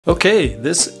Okay,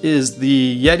 this is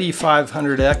the Yeti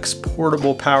 500x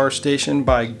portable power station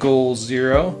by Goal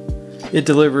Zero. It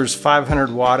delivers 500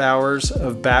 watt hours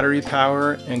of battery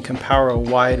power and can power a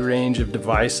wide range of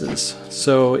devices.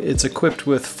 So it's equipped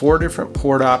with 4 different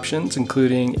port options,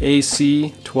 including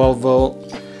AC, 12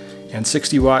 volt, and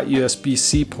 60 watt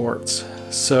USB-C ports.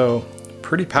 So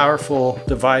pretty powerful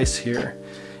device here.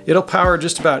 It'll power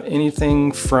just about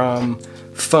anything from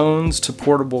phones to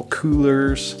portable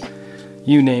coolers,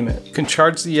 you name it. You can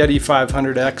charge the Yeti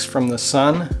 500x from the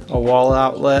sun, a wall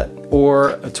outlet,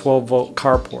 or a 12 volt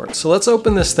car port. So let's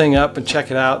open this thing up and check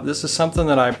it out. This is something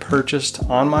that I purchased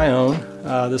on my own.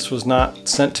 This was not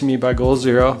sent to me by Goal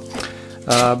Zero,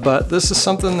 but this is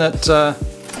something that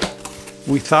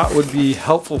we thought would be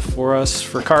helpful for us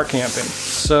for car camping.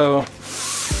 So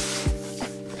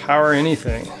power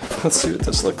anything. Let's see what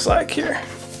this looks like here.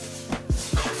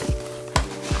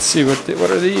 Let's see what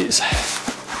are these.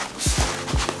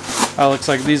 Oh, looks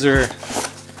like this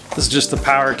is just the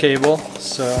power cable.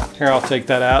 So here, I'll take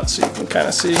that out so you can kind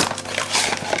of see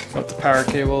what the power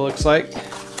cable looks like.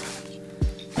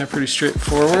 They're pretty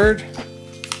straightforward.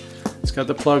 It's got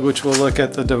the plug, which we'll look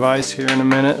at the device here in a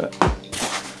minute.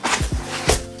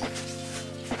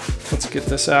 Let's get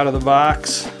this out of the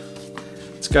box.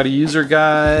 It's got a user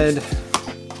guide.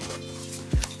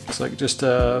 Looks like just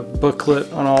a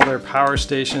booklet on all their power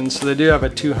stations. So they do have a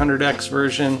 200x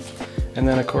version, and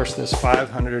then of course this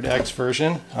 500x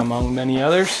version, among many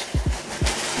others.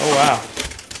 Oh wow.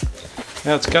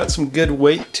 Now it's got some good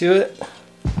weight to it.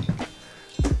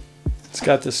 It's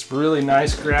got this really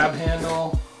nice grab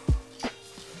handle.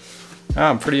 Oh,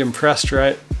 I'm pretty impressed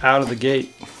right out of the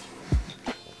gate.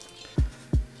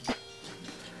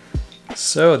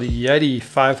 So the Yeti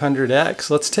 500x,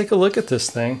 let's take a look at this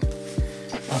thing.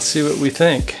 Let's see what we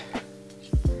think.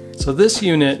 So this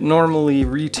unit normally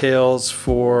retails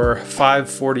for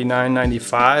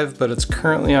 $549.95, but it's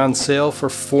currently on sale for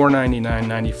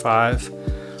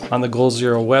 $499.95 on the Goal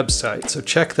Zero website. So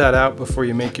check that out before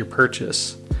you make your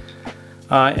purchase.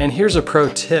 And here's a pro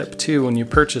tip too when you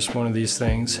purchase one of these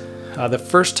things. The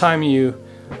first time you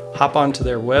hop onto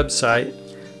their website,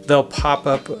 they'll pop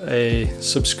up a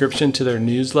subscription to their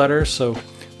newsletter. So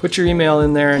put your email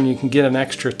in there and you can get an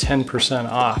extra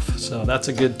 10% off. So that's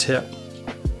a good tip.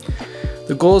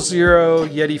 The Goal Zero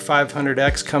Yeti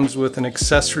 500x comes with an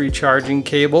accessory charging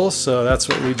cable, so that's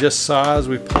what we just saw as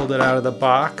we pulled it out of the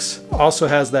box. Also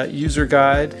has that user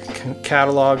guide,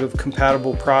 catalog of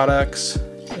compatible products,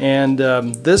 and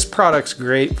this product's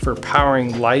great for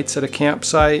powering lights at a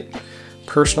campsite,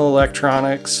 personal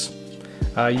electronics.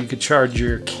 You could charge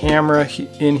your camera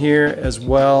in here as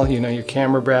well, you know, your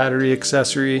camera battery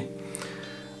accessory.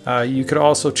 You could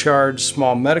also charge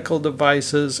small medical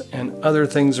devices and other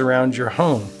things around your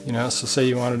home. You know, so say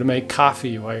you wanted to make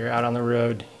coffee while you're out on the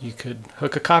road, you could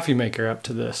hook a coffee maker up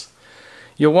to this.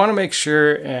 You'll want to make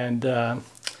sure and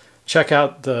check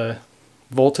out the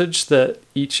voltage that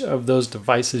each of those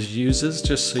devices uses,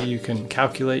 just so you can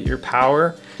calculate your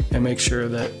power and make sure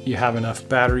that you have enough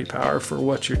battery power for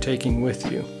what you're taking with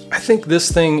you. I think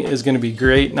this thing is going to be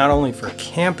great not only for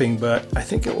camping, but I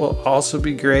think it will also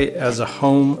be great as a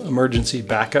home emergency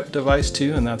backup device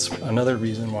too, and that's another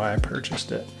reason why I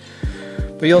purchased it.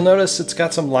 But you'll notice it's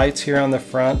got some lights here on the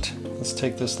front. Let's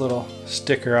take this little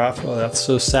sticker off. Oh, that's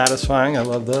so satisfying. I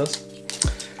love those.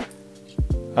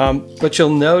 But you'll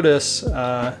notice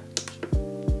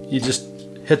you just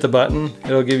hit the button,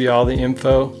 it'll give you all the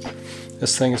info.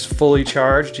 This thing is fully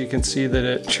charged. You can see that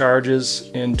it charges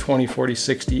in 20, 40,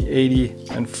 60, 80,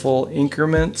 and full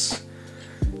increments.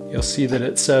 You'll see that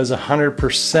it says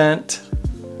 100%.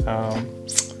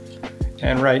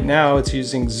 And right now it's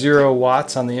using 0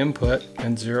 watts on the input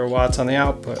and 0 watts on the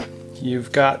output.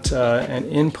 You've got an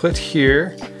input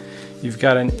here. You've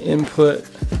got an input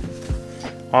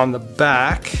on the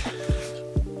back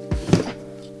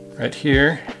right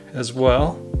here as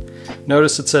well.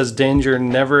 Notice it says danger,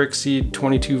 never exceed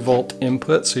 22 volt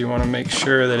input, so you want to make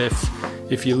sure that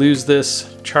if you lose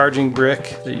this charging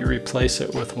brick that you replace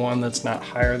it with one that's not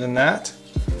higher than that.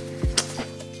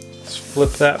 Let's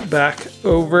flip that back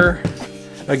over.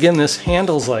 Again, this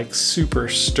handle's like super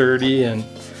sturdy and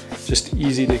just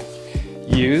easy to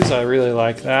use. I really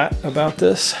like that about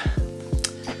this.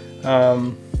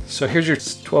 So here's your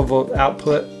 12 volt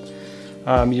output.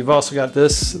 You've also got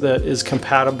this that is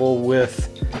compatible with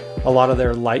a lot of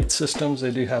their light systems.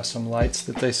 They do have some lights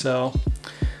that they sell.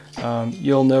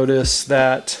 You'll notice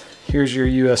that here's your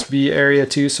USB area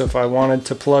too. So if I wanted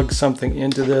to plug something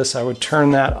into this, I would turn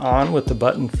that on with the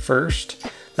button first.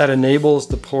 That enables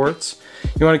the ports.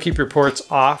 You want to keep your ports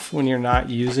off when you're not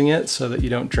using it so that you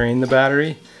don't drain the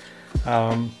battery.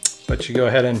 but you go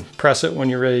ahead and press it when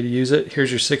you're ready to use it.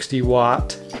 Here's your 60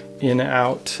 watt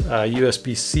in-out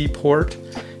USB-C port.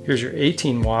 Here's your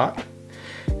 18 watt.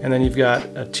 And then you've got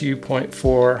a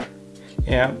 2.4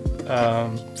 amp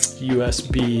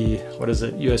USB, what is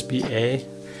it, USB-A,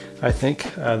 I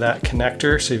think, that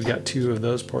connector. So you've got 2 of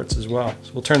those ports as well.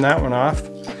 So we'll turn that one off.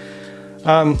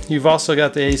 You've also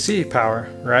got the AC power,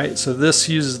 right? So this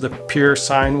uses the pure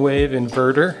sine wave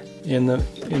inverter in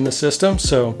the system.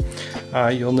 So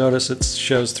you'll notice it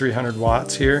shows 300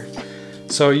 watts here.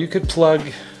 So you could plug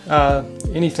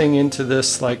anything into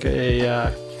this, like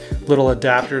a little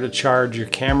adapter to charge your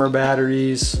camera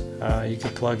batteries. You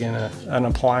could plug in an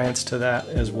appliance to that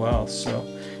as well. So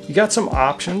you got some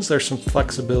options. There's some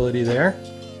flexibility there.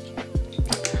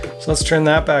 So let's turn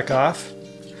that back off.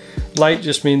 Light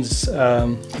just means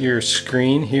your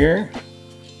screen here.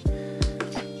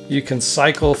 You can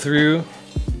cycle through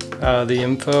the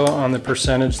info on the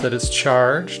percentage that it's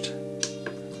charged.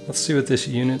 Let's see what this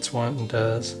units one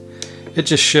does. It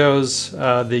just shows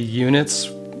the units,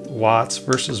 watts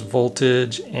versus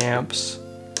voltage, amps,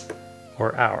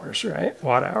 or hours, right?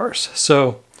 Watt hours.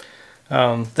 So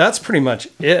that's pretty much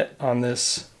it on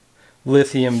this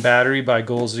lithium battery by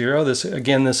Goal Zero. This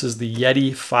is the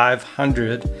Yeti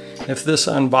 500. If this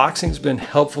unboxing's been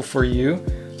helpful for you,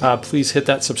 please hit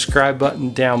that subscribe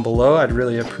button down below. I'd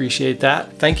really appreciate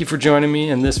that. Thank you for joining me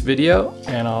in this video,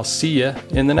 and I'll see you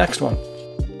in the next one.